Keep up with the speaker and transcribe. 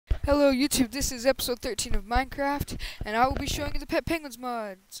Hello YouTube, this is episode 13 of Minecraft, and I will be showing you the Pet Penguins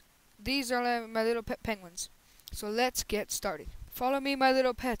mods. These are my little pet penguins. So let's get started. Follow me, my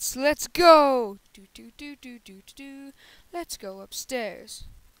little pets. Let's go! Do do do do do do do. Let's go upstairs.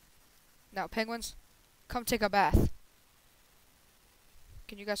 Now penguins, come take a bath.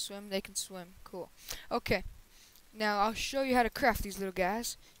 Can you guys swim? They can swim. Cool. Okay. Now I'll show you how to craft these little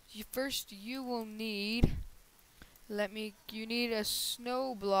guys. First you will need you need a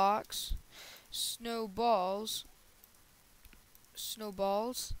snowballs,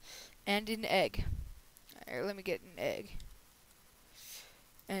 and an egg. Alright, let me get an egg.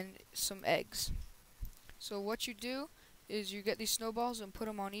 And some eggs. So what you do is you get these snowballs and put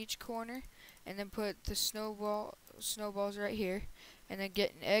them on each corner, and then put the snowballs right here, and then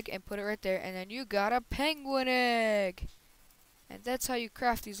get an egg and put it right there, and then you got a penguin egg. And that's how you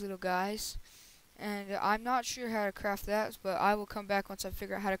craft these little guys. And I'm not sure how to craft that, but I will come back once I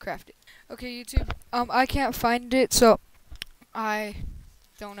figure out how to craft it. Okay, YouTube, I can't find it, so I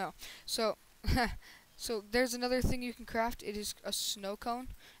don't know. So, so there's another thing you can craft. It is a snow cone.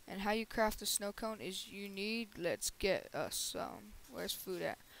 And how you craft a snow cone is you need, let's get us, where's food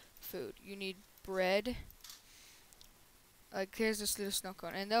at? Food. You need bread. Like, here's this little snow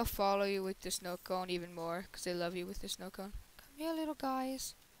cone. And they'll follow you with the snow cone even more, because they love you with the snow cone. Come here, little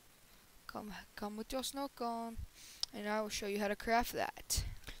guys. Come with your snow cone, and I will show you how to craft that.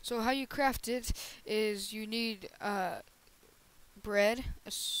 So how you craft it is you need bread,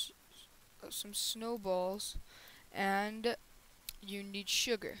 some snowballs, and you need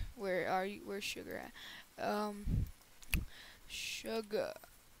sugar. Where's sugar at? Sugar,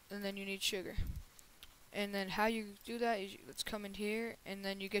 and then you need sugar. And then how you do that is let's come in here, and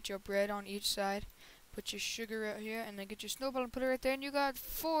then you get your bread on each side. Put your sugar out here, and then get your snowball and put it right there, and you got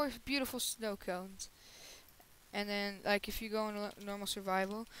 4 beautiful snow cones. And then, like, if you go in normal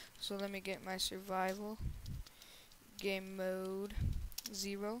survival, so let me get my survival game mode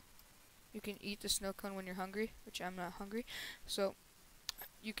 0. You can eat the snow cone when you're hungry, which I'm not hungry. So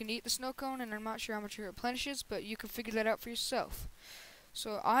you can eat the snow cone, and I'm not sure how much it replenishes, but you can figure that out for yourself.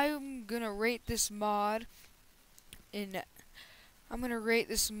 So I'm gonna rate this mod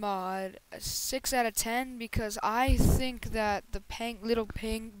a 6 out of 10 because I think that the little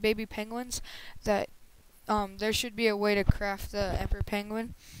baby penguins, that there should be a way to craft the emperor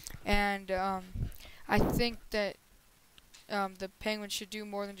penguin, and I think that the penguins should do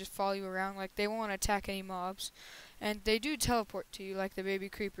more than just follow you around. Like, they won't attack any mobs, and they do teleport to you like the baby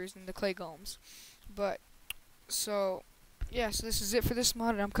creepers and the clay golems. But so yeah, so this is it for this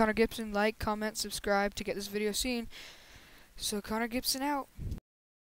mod, and I'm Connor Gibson. Like, comment, subscribe to get this video seen. So Connor Gibson out.